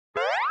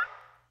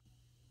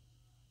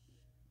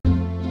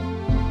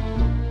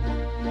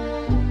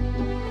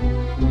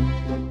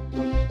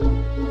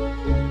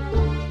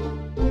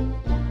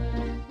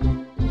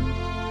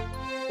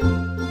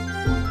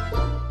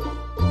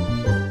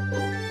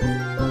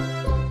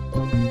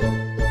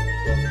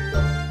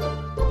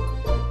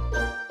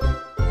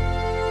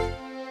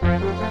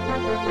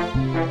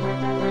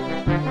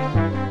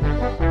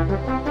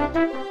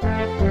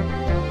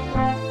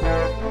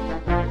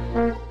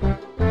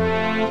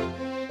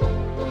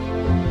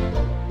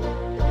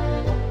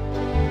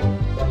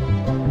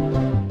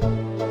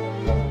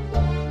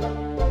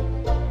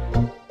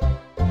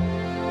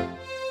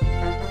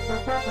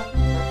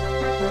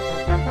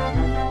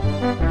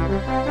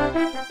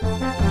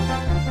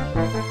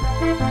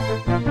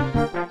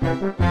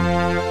Yo,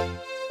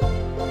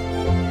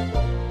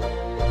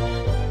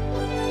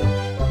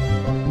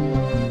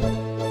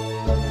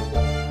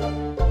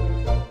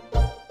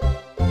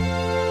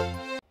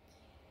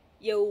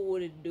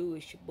 what it do?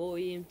 It's your boy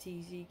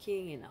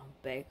MTZKING, and I'm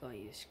back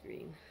on your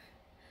screen.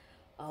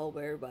 I hope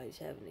everybody's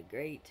having a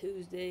great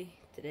Tuesday.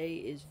 Today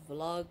is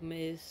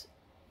Vlogmas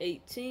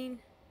 18.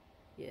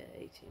 Yeah,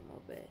 18, my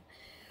bad.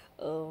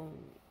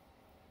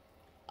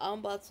 I'm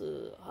about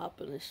to hop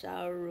in the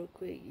shower real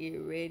quick, get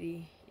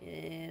ready,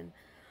 and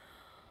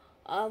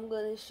I'm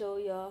gonna show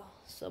y'all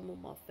some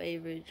of my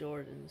favorite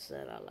Jordans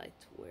that I like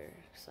to wear.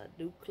 Cause I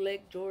do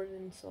collect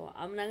Jordans, so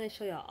I'm not gonna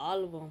show y'all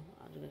all of them.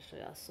 I'm just gonna show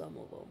y'all some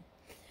of them.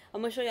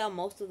 I'm gonna show y'all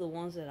most of the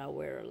ones that I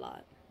wear a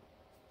lot.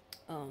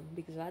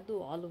 Because I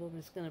do all of them,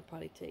 it's gonna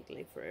probably take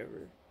like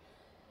forever.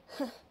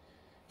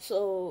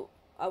 So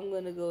I'm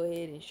gonna go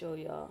ahead and show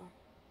y'all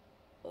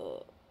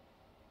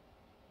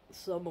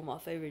some of my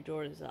favorite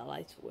Jordans that I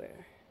like to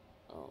wear.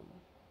 So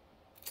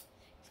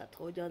I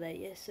told y'all that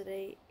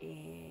yesterday,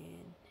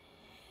 and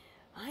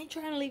I ain't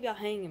trying to leave y'all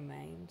hanging,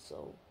 man.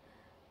 So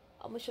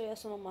I'm gonna show y'all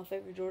some of my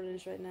favorite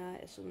Jordans right now.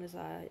 As soon as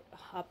I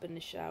hop in the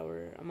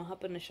shower, I'm gonna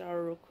hop in the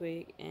shower real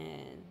quick,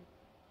 and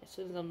as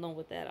soon as I'm done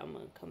with that, I'm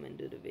gonna come and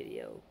do the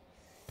video.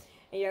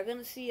 And you're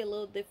gonna see a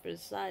little different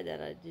side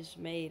that I just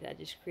made. I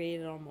just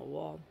created on my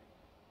wall.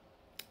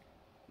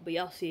 But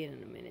y'all see it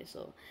in a minute.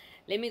 So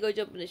let me go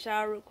jump in the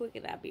shower real quick,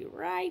 and I'll be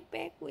right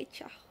back with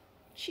y'all.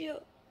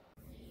 Chill.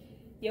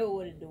 Yo,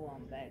 what it do?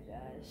 I'm back,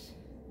 guys.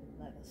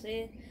 Like I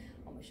said,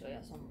 I'm gonna show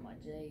y'all some of my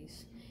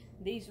J's.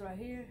 These right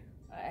here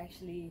are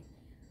actually,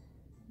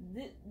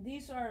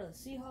 these are the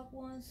Seahawk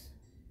ones.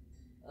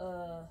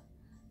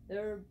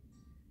 Those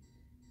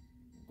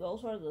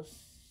are the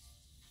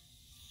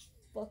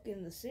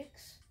fucking the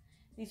 6.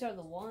 These are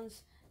the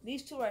ones.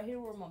 These two right here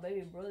were my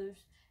baby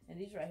brothers, and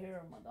these right here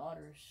are my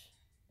daughter's.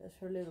 That's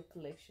her little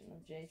collection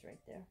of J's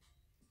right there.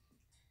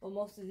 But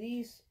most of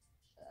these,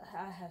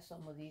 I have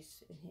some of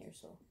these in here,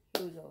 so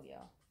here we go,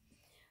 y'all.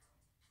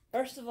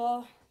 First of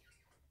all,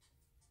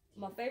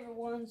 my favorite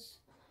ones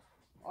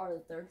are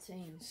the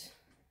 13s.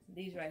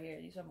 These right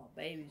here, these are my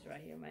babies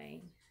right here,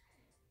 man.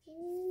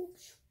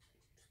 Oops.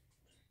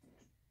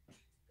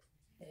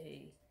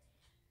 Hey.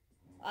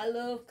 I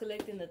love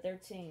collecting the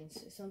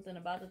 13s. It's something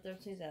about the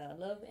 13s that I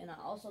love. And I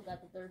also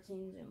got the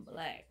 13s in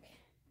black.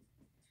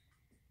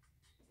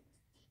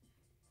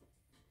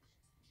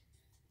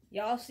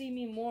 Y'all see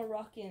me more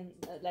rocking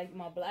like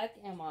my black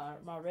and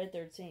my red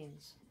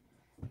 13s.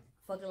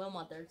 Fucking love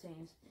my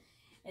 13s.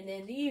 And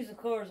then these, of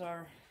course,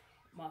 are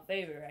my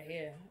favorite right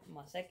here.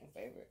 My second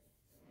favorite.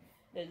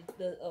 They're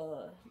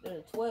the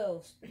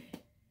 12s.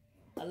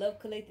 I love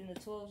collecting the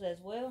 12s as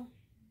well.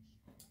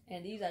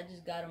 And these I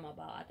just got them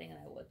about, I think,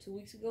 like, what, 2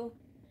 weeks ago.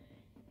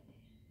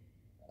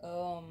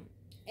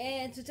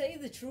 And to tell you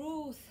the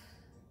truth,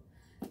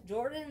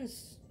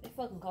 Jordans, they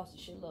fucking cost a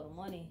shitload of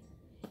money.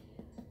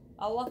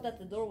 I walked out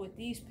the door with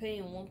these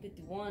paying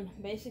 $151.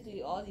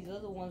 Basically, all these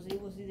other ones,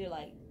 it was either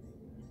like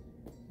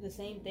the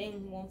same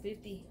thing,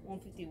 $150,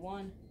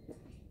 $151.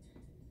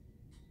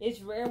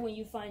 It's rare when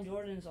you find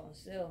Jordans on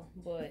sale,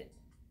 but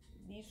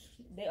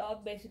they all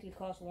basically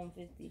cost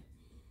 $150.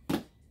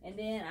 And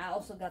then I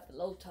also got the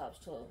low tops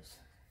 12s.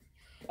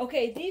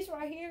 Okay, these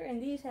right here and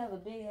these have a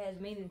big ass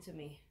meaning to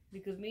me,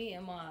 because me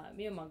and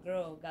my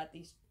girl got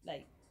these,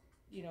 like,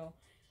 you know,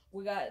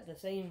 we got the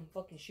same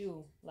fucking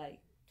shoe, like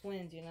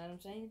twins, you know what I'm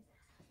saying?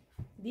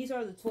 These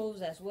are the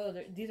 12s as well.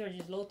 These are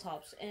just low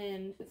tops.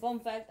 And fun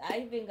fact, I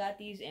even got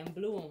these in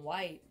blue and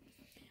white.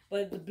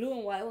 But the blue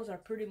and white ones are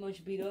pretty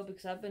much beat up,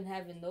 because I've been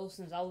having those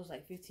since I was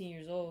like 15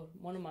 years old.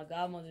 One of my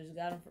godmothers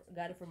got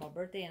it for my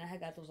birthday, and I had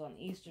got those on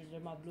Easter. They're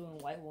my blue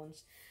and white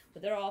ones.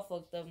 But they're all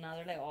fucked up now.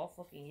 They're like all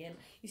fucking yellow.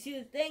 You see,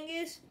 the thing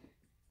is,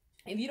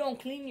 if you don't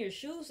clean your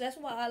shoes, that's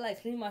why I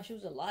like clean my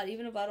shoes a lot.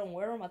 Even if I don't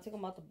wear them, I take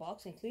them out the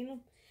box and clean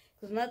them.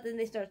 Because not then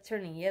they start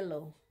turning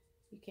yellow.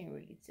 You can't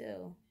really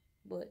tell.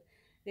 But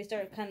they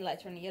start kind of like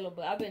turning yellow.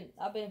 But I've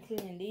been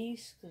cleaning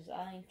these, because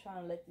I ain't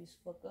trying to let these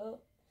fuck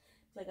up.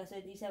 Like I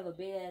said, these have a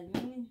big ass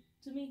meaning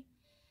to me.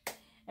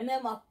 And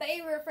then my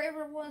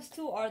favorite ones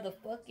too are the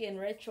fucking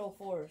retro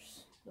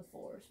 4s. The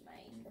 4s,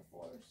 man. The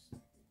 4s.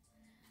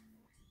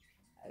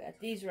 I got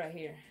these right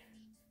here.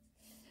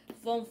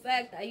 Fun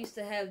fact, I used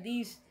to have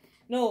these.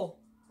 No,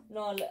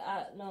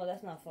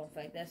 that's not fun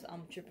fact.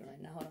 I'm tripping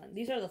right now. Hold on.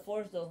 These are the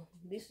 4s though.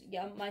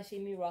 Y'all might see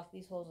me rock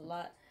these hoes a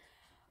lot.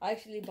 I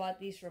actually bought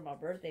these for my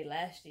birthday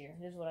last year.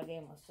 This is what I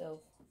gave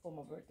myself for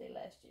my birthday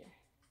last year.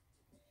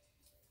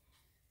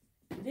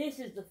 This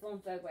is the fun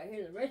fact right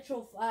here. The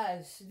retro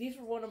 5s. These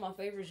were one of my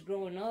favorites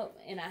growing up.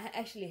 And I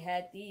actually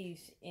had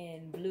these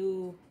in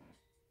blue,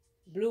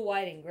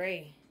 white, and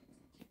gray.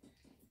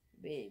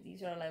 But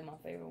these are like my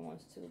favorite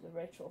ones too. The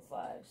retro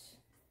 5s.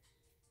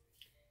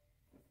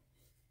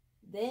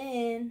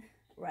 Then,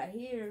 right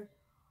here,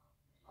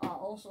 I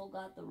also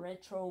got the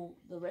retro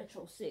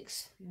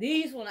 6.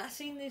 These, when I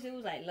seen this, it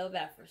was like love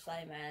at first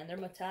sight, man. They're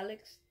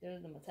metallics. They're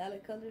the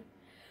metallic color.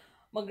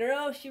 My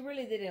girl, she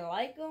really didn't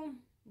like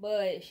them.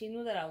 But she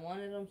knew that I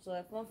wanted them, so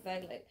that fun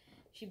fact, like,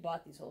 she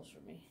bought these hoes for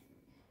me.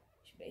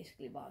 She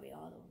basically bought me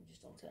all of them.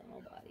 Just don't tell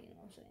nobody, you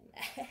know what I'm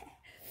saying?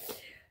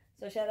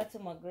 So shout out to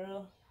my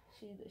girl.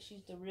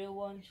 She's the real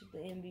one. She's the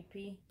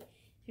MVP.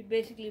 She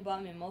basically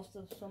bought me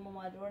some of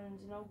my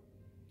Jordans, you know.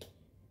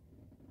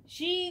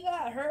 She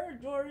got her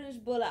Jordans,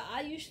 but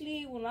I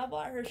usually, when I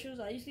bought her shoes,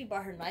 I usually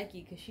buy her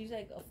Nike because she's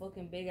like a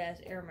fucking big ass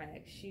Air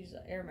Max. She's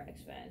an Air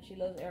Max fan. She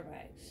loves Air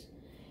Max.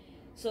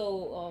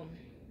 So,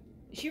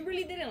 she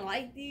really didn't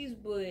like these,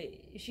 but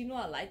she knew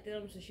I liked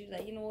them, so she was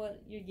like, you know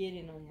what, you're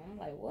getting them. I'm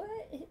like, what?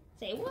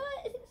 Say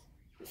what?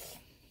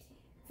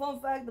 Fun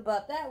fact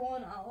about that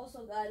one, I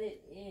also got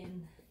it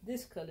in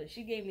this color.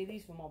 She gave me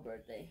these for my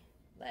birthday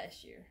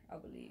last year, I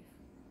believe.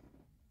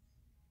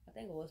 I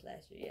think it was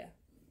last year, yeah.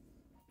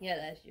 Yeah,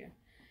 last year.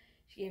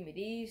 She gave me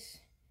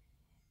these.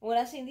 When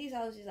I seen these,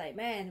 I was just like,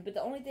 man. But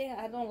the only thing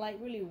I don't like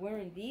really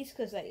wearing these,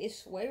 because like it's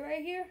sway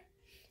right here.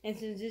 And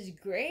since it's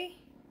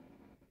gray,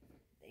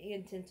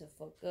 they tend to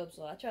fuck up.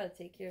 So I try to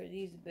take care of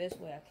these the best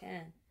way I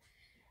can.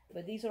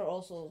 But these are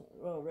also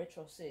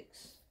Retro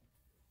 6.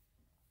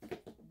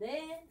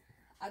 Then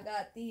I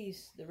got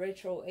these, the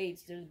Retro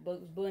 8s. They're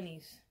Bugs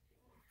Bunnies.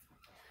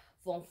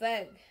 Fun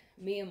fact,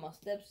 me and my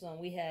stepson,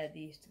 we had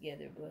these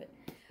together, but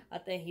I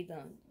think he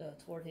done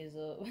tore his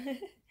up. And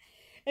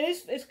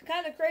it's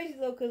kind of crazy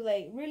though, cause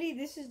like really,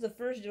 this is the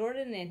first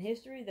Jordan in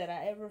history that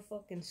I ever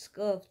fucking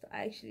scuffed.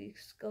 I actually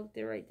scuffed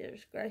it right there,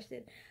 scratched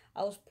it.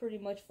 I was pretty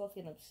much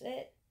fucking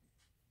upset.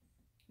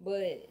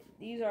 But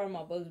these are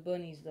my Bugs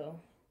Bunnies though,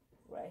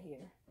 right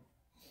here.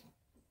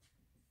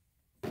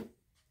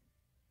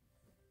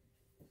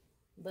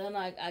 Then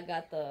I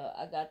got the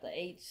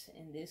 8s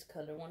in this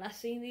color. When I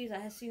seen these, I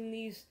had seen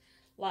these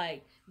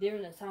like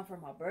during the time for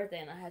my birthday,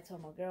 and I had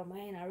told my girl,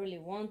 man, I really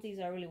want these,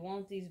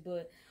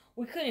 but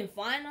we couldn't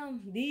find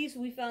them. These,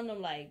 we found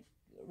them like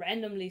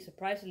randomly,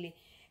 surprisingly,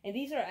 and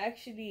these are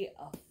actually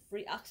a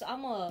free.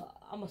 I'm a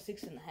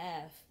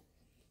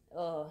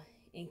 6.5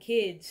 in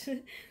kids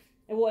and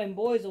well, in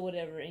boys or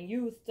whatever, in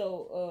youth.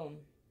 So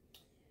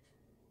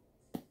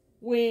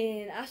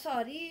when I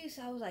saw these,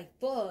 I was like,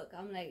 fuck.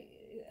 I'm like,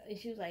 and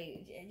she was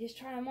like, just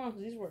try them on,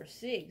 because these were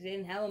 6. They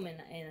didn't have them in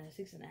a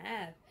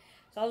 6.5.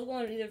 So I was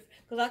going to either,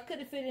 because I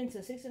couldn't fit into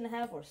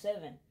 6.5 or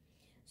 7.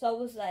 So I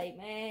was like,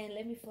 man,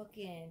 let me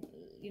fucking,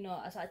 you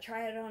know, so I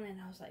tried it on, and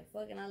I was like,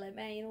 fucking, I was like,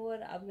 man, you know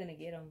what, I'm going to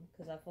get them,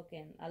 because I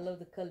love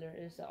the color.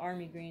 It's the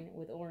army green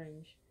with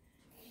orange.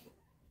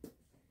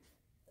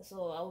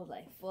 So I was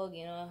like, fuck,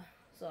 you know,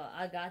 so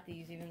I got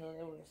these, even though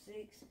they were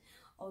 6.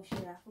 Oh shit,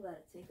 I forgot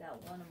to take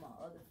out one of my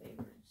other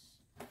favorites.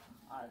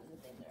 There's a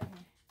thing right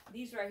here.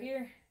 These right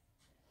here,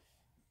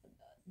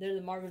 they're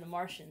the Marvin the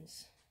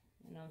Martians.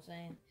 You know what I'm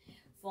saying?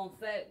 Fun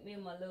fact, me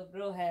and my little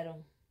girl had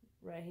them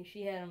right here.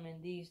 She had them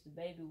in these, the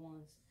baby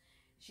ones.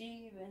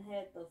 She even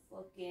had the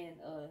fucking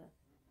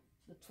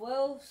the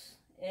 12s,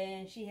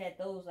 and she had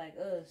those like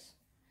us.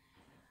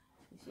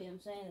 You see what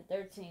I'm saying? The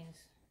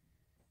 13s.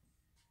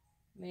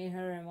 Me and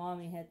her and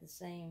mommy had the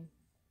same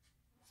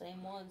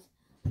ones.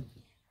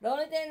 The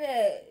only thing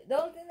that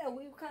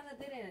we kind of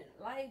didn't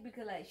like,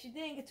 because like she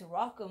didn't get to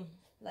rock them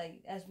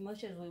like as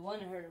much as we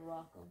wanted her to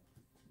rock them.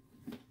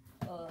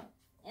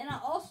 And I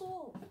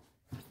also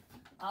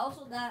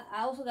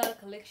got a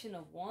collection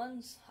of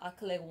ones. I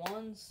collect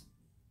ones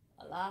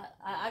a lot.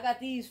 I got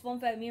these. Fun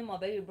fact, me and my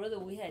baby brother,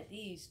 we had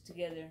these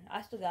together.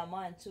 I still got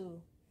mine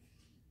too.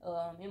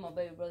 Me and my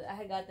baby brother, I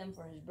had got them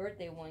for his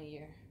birthday one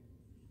year.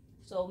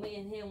 So me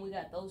and him, we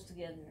got those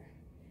together.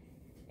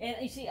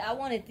 And you see, I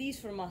wanted these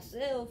for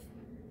myself,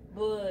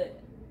 but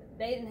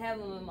they didn't have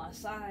them in my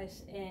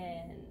size.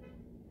 And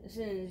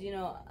since, you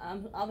know,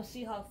 I'm a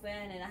Seahawk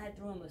fan, and I had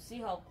threw him a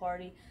Seahawk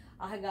party,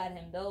 I got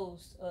him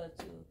those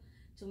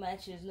to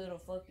match his little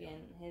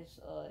fucking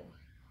his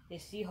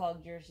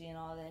Seahawk jersey and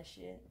all that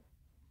shit.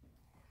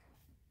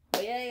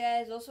 But yeah,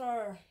 guys, those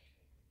are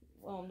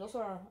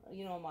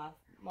you know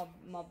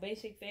my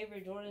basic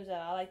favorite Jordans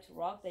that I like to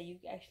rock, that you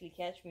actually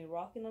catch me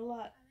rocking a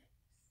lot.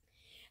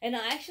 And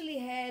I actually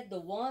had the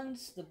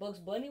Bugs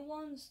Bunny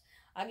ones.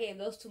 I gave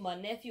those to my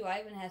nephew.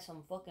 I even had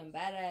some fucking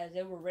badass.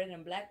 They were red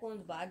and black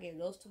ones, but I gave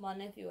those to my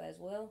nephew as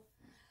well.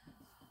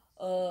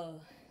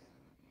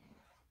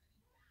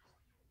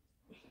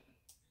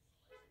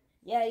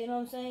 Yeah, you know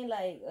what I'm saying?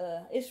 Like,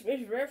 it's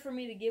rare for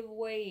me to give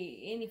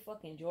away any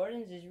fucking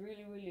Jordans. It's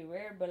really, really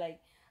rare. But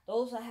like,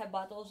 those, I had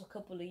bought those a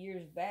couple of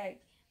years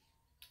back.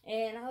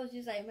 And I was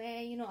just like,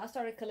 man, you know, I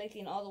started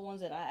collecting all the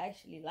ones that I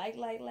actually like.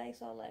 So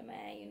I was like,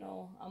 man, you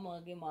know, I'm going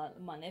to give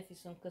my nephew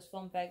some. Because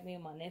fun fact, me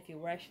and my nephew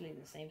were actually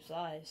the same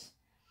size.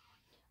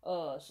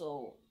 I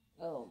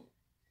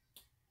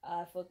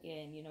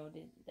fucking, you know,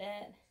 did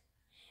that.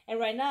 And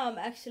right now, I'm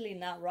actually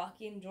not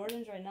rocking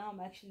Jordans. Right now,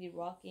 I'm actually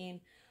rocking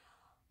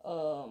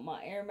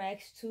my Air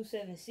Max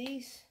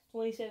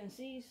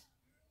 27Cs,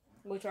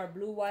 which are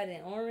blue, white,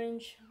 and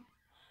orange.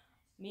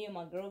 Me and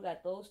my girl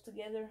got those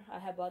together. I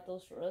had bought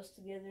those for us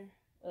together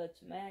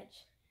to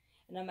match.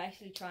 And I'm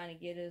actually trying to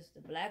get us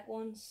the black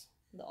ones,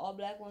 the all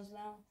black ones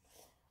now.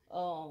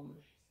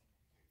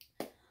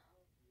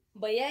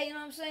 But yeah, you know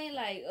what I'm saying?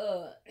 Like,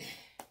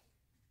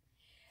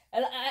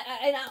 and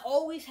I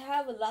always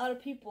have a lot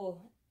of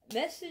people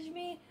message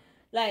me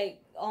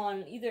like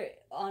on either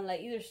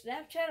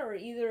Snapchat or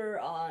either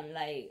on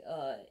like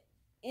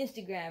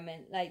Instagram,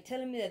 and like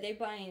telling me that they're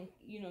buying,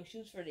 you know,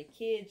 shoes for the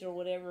kids or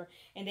whatever,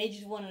 and they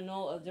just want to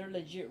know if they're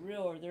legit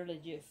real or they're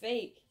legit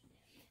fake.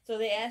 So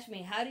they asked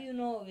me, how do you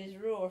know if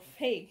it's real or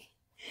fake?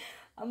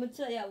 I'm gonna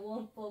tell y'all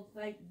one fun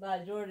fact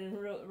about Jordan,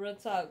 real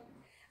talk.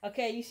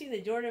 Okay, you see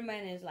the Jordan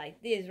man is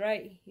like this,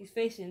 right? He's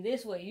facing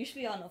this way.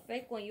 Usually on a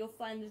fake one, you'll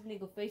find this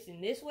nigga facing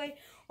this way,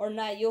 or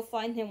not, you'll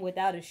find him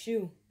without a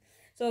shoe.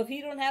 So if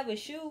he don't have a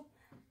shoe,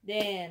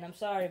 then I'm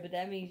sorry, but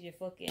that means you're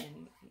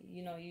fucking,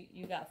 you know,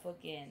 you got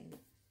fucking,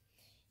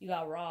 you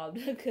got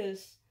robbed,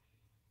 because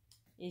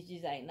it's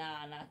just like,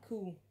 nah, not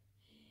cool.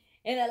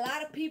 And a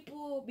lot of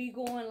people be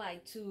going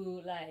like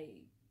to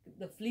like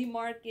the flea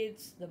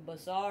markets, the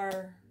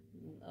bazaar,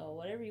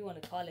 whatever you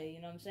want to call it,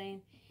 you know what I'm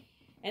saying?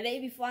 And they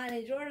be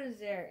finding Jordans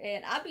there,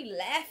 and I be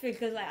laughing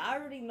because like I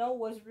already know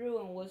what's real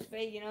and what's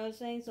fake, you know what I'm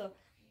saying? So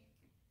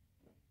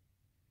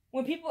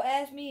when people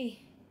ask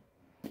me,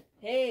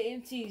 hey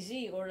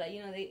MTZ, or like,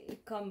 you know, they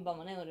come by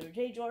my name, or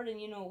hey Jordan,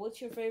 you know, what's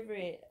your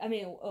favorite? I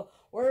mean,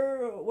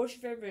 what's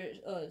your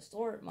favorite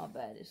store? My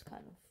bad, it's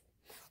kind of.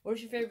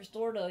 Where's your favorite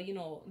store to, you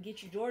know,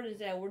 get your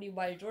Jordans at? Where do you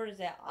buy your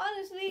Jordans at?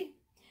 Honestly,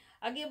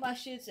 I get my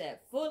shits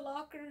at Foot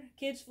Locker,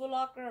 Kids Foot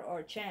Locker,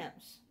 or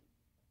Champs.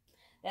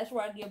 That's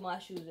where I get my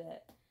shoes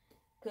at.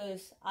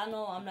 Because I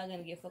know I'm not going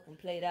to get fucking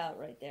played out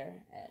right there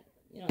at,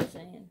 you know what I'm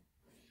saying?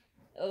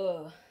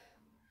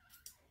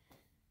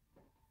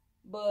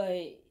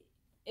 But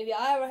if y'all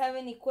ever have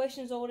any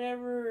questions or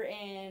whatever,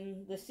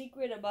 and the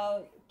secret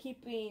about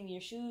keeping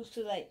your shoes,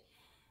 to like,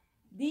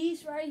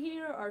 these right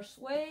here are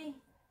suede.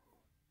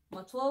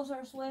 My 12s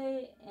are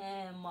suede,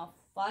 and my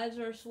 5s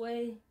are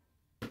suede.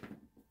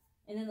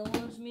 And then the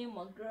ones me and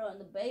my girl and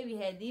the baby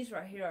had, these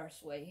right here are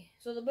suede.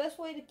 So the best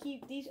way to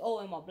keep these, oh,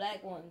 and my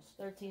black ones,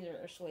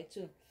 13s are suede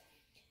too.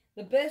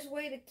 The best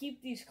way to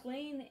keep these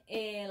clean,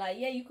 and like,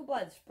 yeah, you could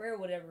buy the spray or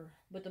whatever,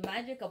 but the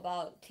magic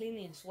about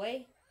cleaning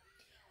suede,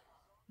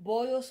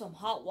 boil some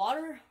hot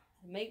water,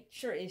 make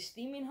sure it's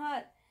steaming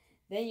hot,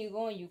 then you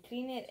go and you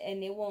clean it,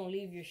 and it won't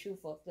leave your shoe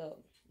fucked up.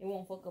 It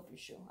won't fuck up your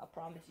shoe, I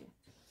promise you.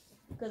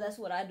 Because that's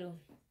what I do.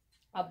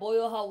 I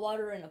boil hot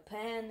water in a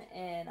pan,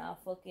 and I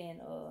fucking,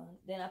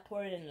 then I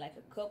pour it in like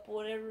a cup or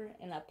whatever,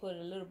 and I put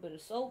a little bit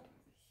of soap.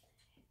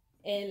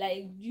 And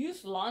like,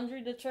 use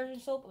laundry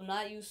detergent soap, and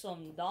not use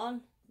some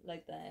Dawn,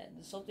 like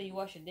the soap that you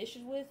wash your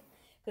dishes with.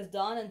 Because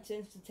Dawn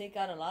intends to take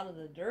out a lot of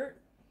the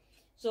dirt.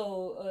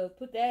 So,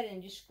 put that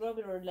and just scrub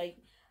it, or like,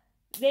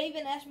 they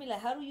even asked me,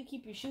 like, how do you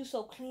keep your shoes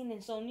so clean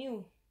and so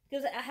new?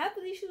 Because half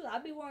of these shoes, I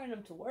be wearing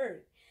them to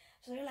work.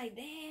 So they're like,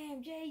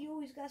 damn, Jay, you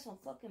always got some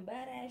fucking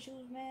badass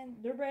shoes, man.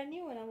 They're brand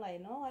new. And I'm like,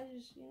 no, I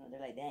just, you know,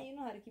 they're like, damn, you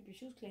know how to keep your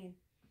shoes clean.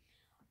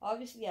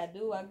 Obviously, I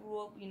do. I grew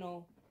up, you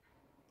know,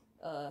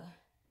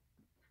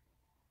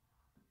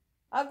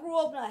 I grew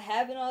up not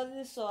having all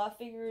this. So I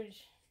figured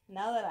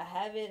now that I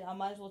have it, I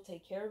might as well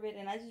take care of it.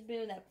 And I just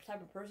been that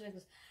type of person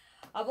because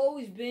I've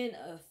always been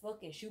a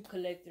fucking shoe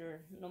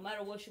collector. No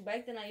matter what shoe.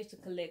 Back then, I used to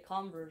collect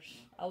Converse.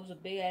 I was a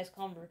big-ass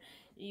Converse.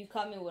 You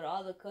caught me with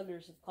all the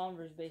colors of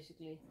Converse,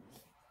 basically.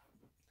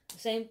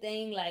 Same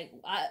thing, like,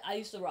 I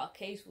used to rock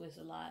K-Swiss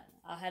a lot.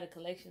 I had a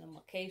collection of my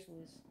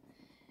K-Swiss,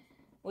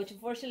 which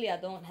unfortunately I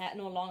don't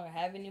no longer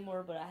have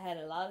anymore, but I had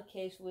a lot of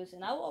K-Swiss,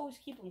 and I would always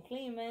keep them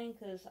clean, man,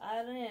 because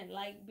I didn't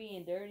like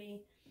being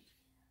dirty.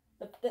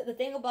 The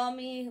thing about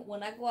me,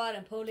 when I go out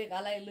in public,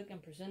 I like looking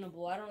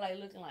presentable. I don't like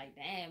looking like,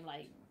 damn,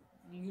 like,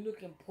 you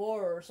looking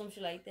poor or some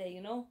shit like that,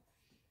 you know?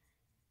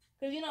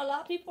 Because, you know, a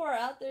lot of people are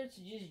out there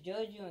to just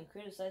judge you and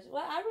criticize you.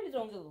 Well, I really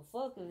don't give a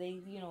fuck if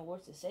they, you know, were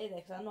to say that,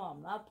 because I know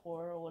I'm not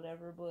poor or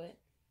whatever, but...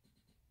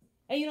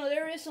 And, you know,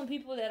 there is some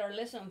people that are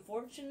less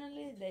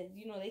unfortunately, that,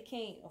 you know, they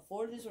can't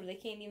afford this, or they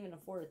can't even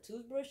afford a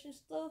toothbrush and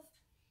stuff,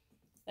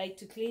 like,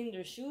 to clean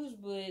their shoes,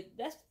 but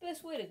that's the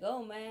best way to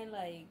go, man.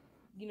 Like,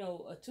 you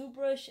know, a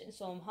toothbrush and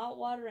some hot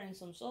water and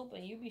some soap,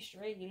 and you be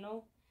straight, you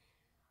know?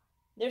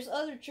 There's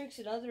other tricks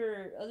and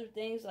other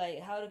things,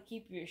 like how to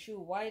keep your shoe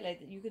white.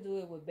 Like, you could do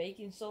it with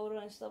baking soda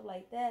and stuff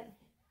like that.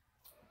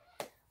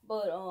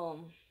 But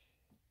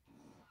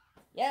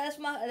yeah,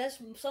 that's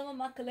some of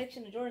my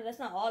collection of Jordan. That's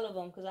not all of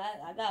them, because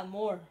I got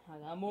more. I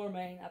got more,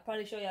 man. I'll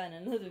probably show y'all in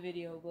another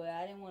video, but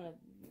I didn't want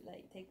to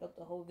like take up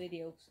the whole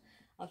video.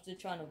 I'm still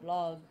trying to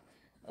vlog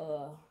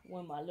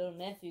when my little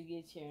nephew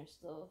gets here and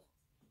stuff.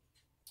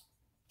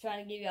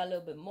 Trying to give y'all a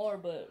little bit more,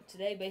 but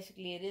today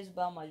basically it is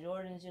about my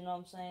Jordans, you know what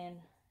I'm saying?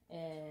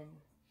 And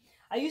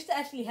I used to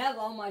actually have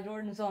all my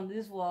Jordans on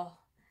this wall.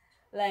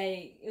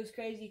 Like, it was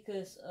crazy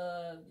because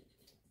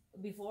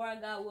before I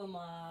got with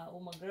my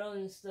girl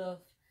and stuff,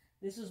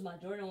 this was my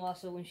Jordan wall.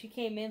 So when she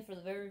came in for the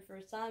very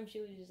first time,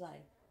 she was just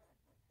like,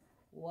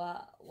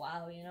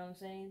 wow, you know what I'm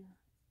saying?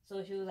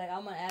 So she was like,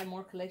 I'm going to add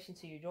more collection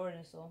to your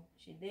Jordan. So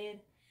she did.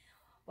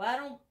 But I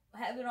don't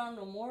have it on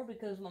no more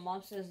because my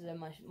mom says that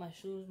my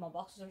shoes, my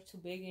boxes are too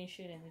big and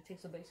shit, and it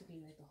takes up basically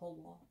like the whole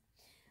wall.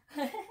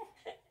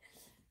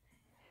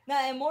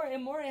 Nah, and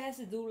more it has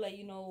to do like,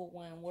 you know,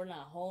 when we're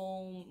not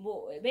home.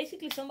 Well,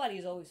 basically somebody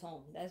is always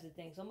home. That's the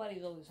thing.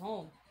 Somebody's always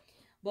home.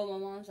 But my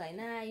mom's like,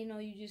 nah, you know,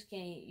 you just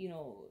can't, you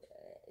know,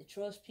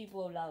 trust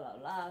people, blah blah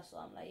blah. So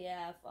I'm like,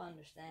 yeah, I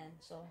understand.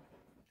 So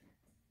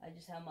I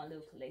just have my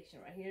little collection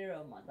right here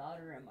of my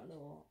daughter and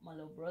my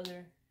little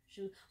brother.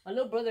 Shoot, my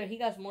little brother, he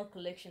got more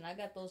collection. I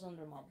got those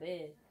under my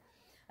bed.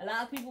 A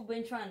lot of people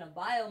been trying to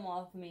buy them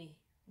off me,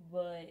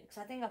 but cause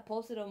I think I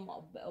posted them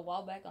a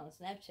while back on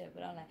Snapchat.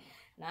 But I'm like,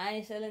 nah, I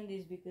ain't selling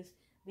these because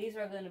these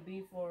are gonna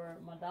be for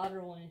my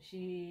daughter when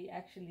she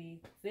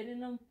actually fit in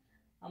them.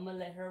 I'm gonna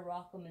let her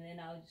rock them, and then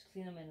I'll just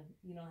clean them and,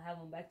 you know, have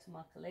them back to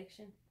my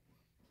collection.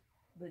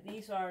 But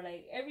these are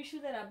like every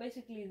shoe that I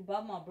basically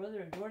bought my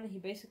brother Jordan. He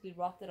basically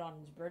rocked it on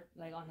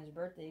his on his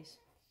birthdays.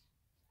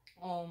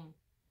 Um,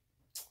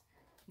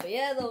 but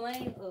yeah, though,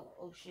 man.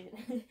 Oh shit.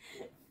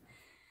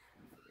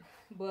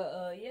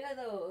 But yeah,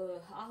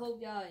 though, I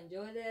hope y'all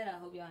enjoy that. I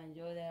hope y'all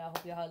enjoy that. I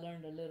hope y'all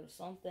learned a little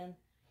something.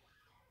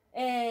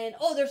 And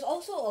oh, there's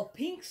also a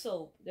pink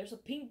soap. There's a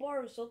pink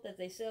bar of soap that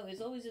they sell.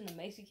 It's always in the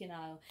Mexican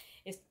aisle.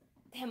 It's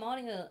damn, I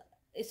don't even.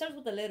 It starts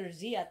with the letter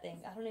Z, I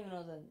think. I don't even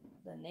know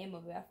the name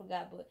of it. I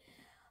forgot, but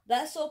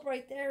that soap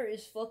right there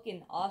is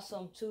fucking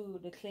awesome too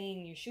to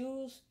clean your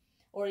shoes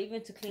or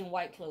even to clean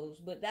white clothes.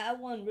 But that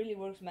one really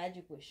works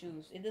magic with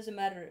shoes. It doesn't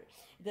matter.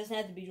 It doesn't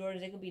have to be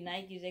Jordans. It could be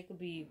Nikes. It could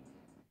be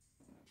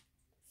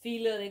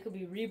Fila. They could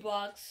be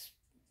Reeboks.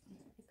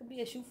 It could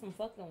be a shoe from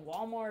fucking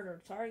Walmart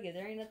or Target.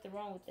 There ain't nothing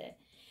wrong with that.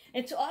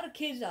 And to all the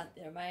kids out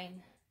there,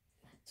 man.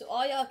 To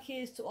all y'all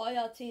kids, to all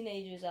y'all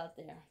teenagers out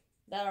there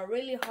that are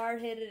really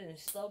hard-headed and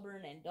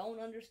stubborn and don't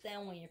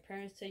understand when your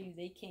parents tell you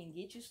they can't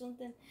get you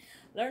something,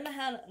 learn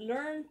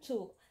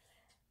to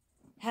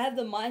have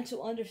the mind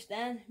to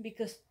understand,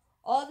 because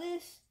all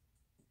this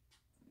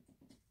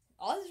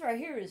right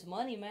here is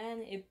money,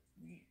 man.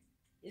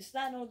 It's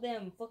not no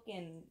damn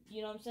fucking,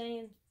 you know what I'm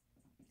saying?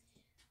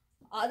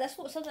 That's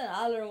something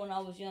I learned when I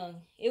was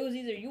young. It was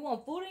either you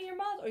want food in your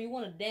mouth or you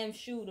want a damn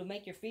shoe to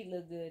make your feet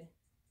look good.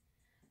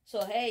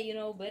 So hey, you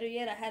know, better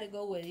yet, I had to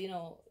go with, you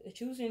know,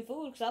 choosing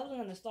food because I wasn't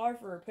gonna starve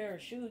for a pair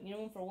of shoes, you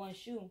know, for one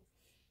shoe.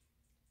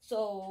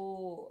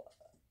 So,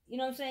 you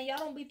know what I'm saying? Y'all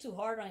don't be too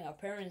hard on your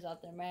parents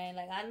out there, man.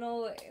 Like, I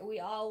know we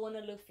all want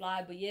to look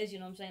fly, but yes, you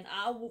know what I'm saying?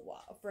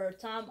 For a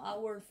time, I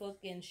wore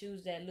fucking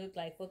shoes that looked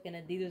like fucking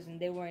Adidas, and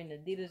they weren't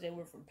Adidas. They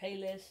were from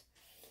Payless.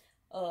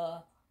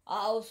 I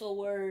also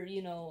wear,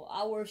 you know,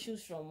 I wear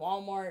shoes from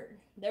Walmart.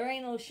 There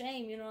ain't no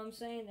shame, you know what I'm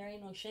saying? There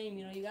ain't no shame.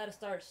 You know, you got to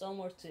start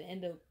somewhere to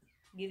end up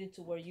getting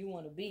to where you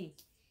want to be.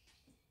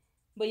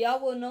 But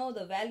y'all will know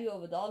the value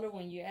of $1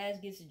 when your ass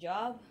gets a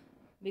job.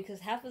 Because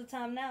half of the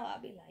time now,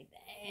 I'll be like,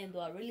 damn, do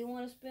I really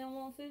want to spend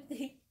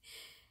 $150?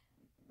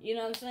 You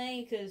know what I'm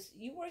saying? Because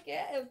you work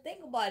at,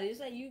 think about it. It's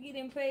like you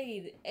getting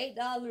paid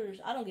 $8.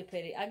 I don't get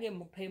paid, I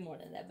get paid more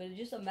than that. But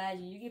just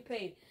imagine, you get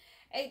paid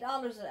 $8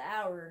 an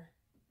hour.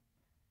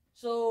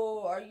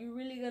 So are you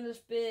really going to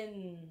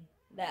spend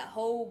that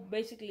whole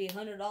basically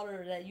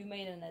 $100 that you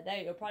made in a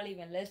day, or probably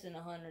even less than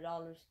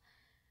 $100?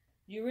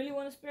 Do you really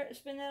want to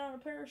spend that on a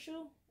pair of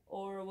shoes?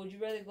 Or would you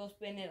rather go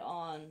spend it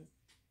on,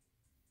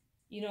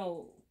 you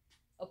know,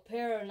 a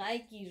pair of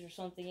Nikes or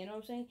something, you know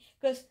what I'm saying?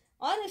 Because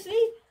honestly,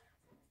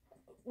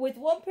 with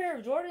one pair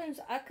of Jordans,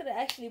 I could have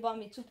actually bought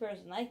me 2 pairs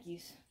of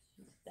Nikes.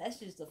 That's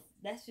just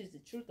the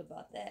truth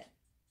about that.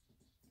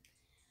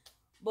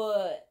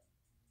 But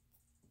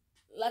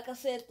like I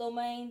said though,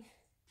 man,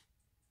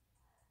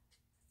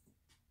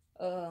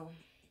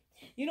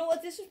 you know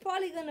what? This is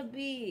probably gonna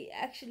be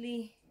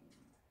actually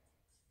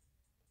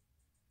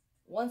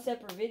one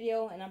separate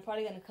video, and I'm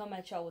probably gonna come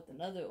at y'all with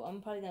another.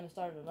 I'm probably gonna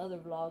start another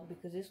vlog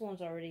because this one's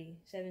already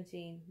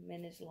 17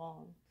 minutes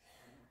long.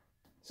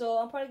 So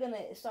I'm probably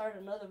gonna start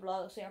another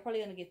vlog. So I'm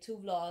probably gonna get 2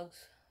 vlogs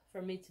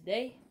from me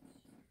today.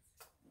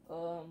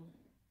 So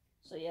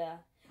yeah.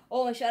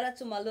 Oh, and shout out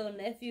to my little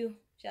nephew.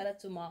 Shout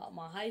out to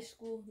my high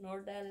school,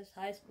 North Dallas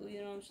High School.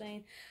 You know what I'm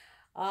saying?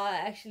 I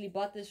actually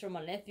bought this for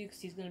my nephew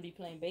because he's gonna be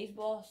playing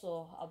baseball.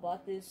 So I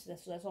bought this.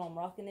 That's why I'm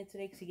rocking it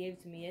today, because he gave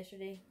it to me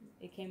yesterday.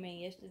 It came in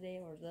yesterday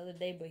or the other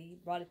day, but he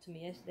brought it to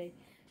me yesterday.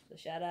 So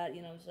shout out,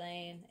 you know what I'm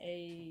saying?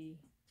 Hey,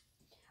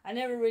 I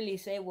never really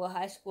say what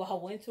high school I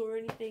went to or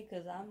anything,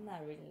 because I'm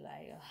not really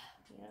like,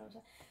 you know what I'm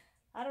saying?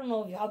 I don't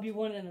know if y'all be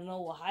wanting to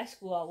know what high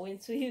school I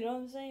went to, you know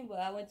what I'm saying? But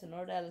I went to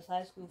North Dallas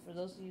High School. For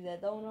those of you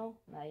that don't know,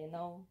 now you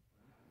know.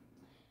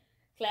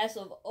 Class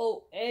of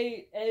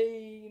 08,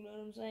 you know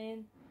what I'm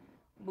saying?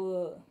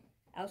 But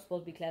I was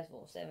supposed to be class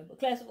of 07, but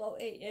class of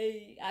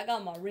 08, I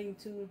got my ring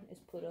too.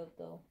 It's put up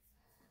though.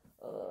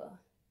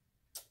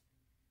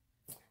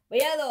 But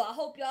yeah, though, I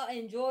hope y'all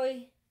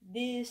enjoy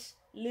this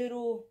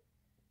little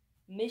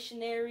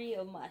missionary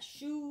of my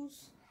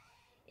shoes.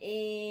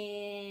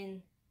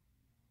 And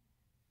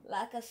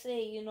like I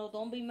say, you know,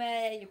 don't be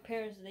mad at your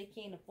parents if they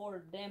can't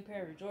afford a damn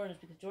pair of Jordans,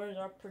 because Jordans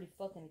are pretty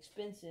fucking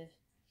expensive.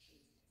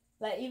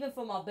 Like, even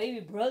for my baby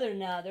brother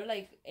now, they're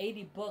like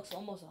 $80,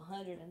 almost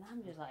 $100, and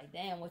I'm just like,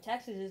 damn. Well,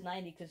 taxes is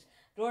 $90, because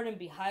Jordan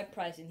be high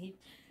priced, and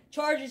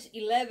charges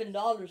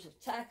 $11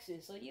 of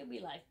taxes. So you'll be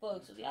like,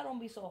 fuck. So y'all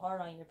don't be so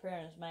hard on your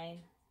parents, man.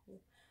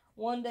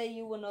 One day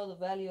you will know the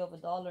value of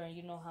 $1 and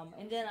you know how much.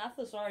 And then I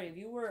feel sorry if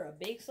you were a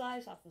big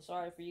size. I feel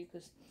sorry for you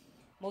because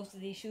most of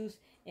these shoes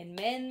in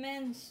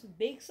men's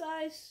big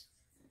size,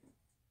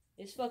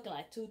 it's fucking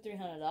like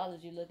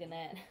 $200-300 you're looking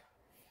at.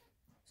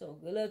 So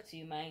good luck to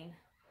you, man.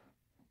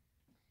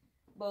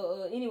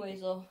 But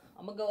anyways, though,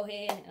 I'm gonna go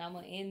ahead and I'm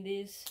gonna end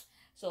this.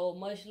 So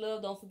much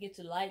love. Don't forget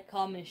to like,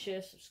 comment,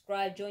 share,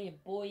 subscribe. Join your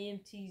boy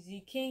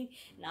MTZKING.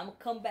 And I'm going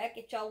to come back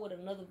at y'all with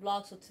another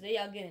vlog. So today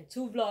y'all getting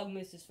 2 vlog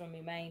misses from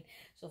me, man.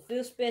 So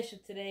feel special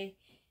today.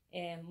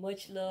 And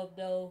much love,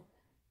 though.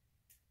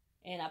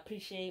 And I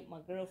appreciate my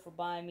girl for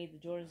buying me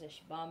the Jordans that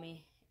she bought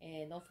me.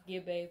 And don't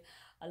forget, babe,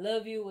 I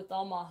love you with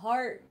all my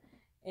heart.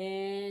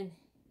 And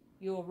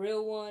you're a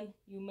real one.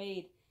 You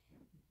made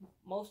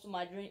most of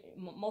my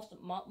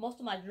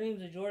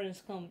dreams of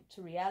Jordans come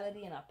to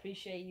reality. And I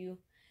appreciate you.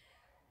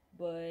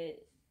 But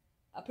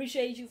I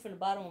appreciate you from the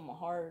bottom of my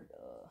heart.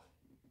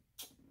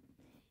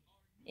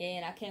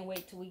 And I can't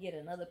wait till we get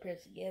another pair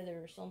together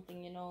or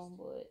something, you know.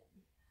 But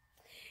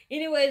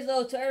anyways,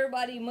 though, to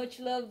everybody, much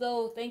love,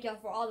 though. Thank y'all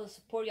for all the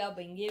support y'all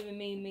been giving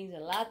me. It means a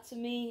lot to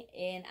me.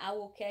 And I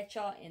will catch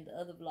y'all in the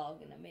other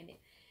vlog in a minute.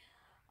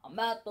 I'm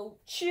out, though.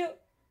 Chill.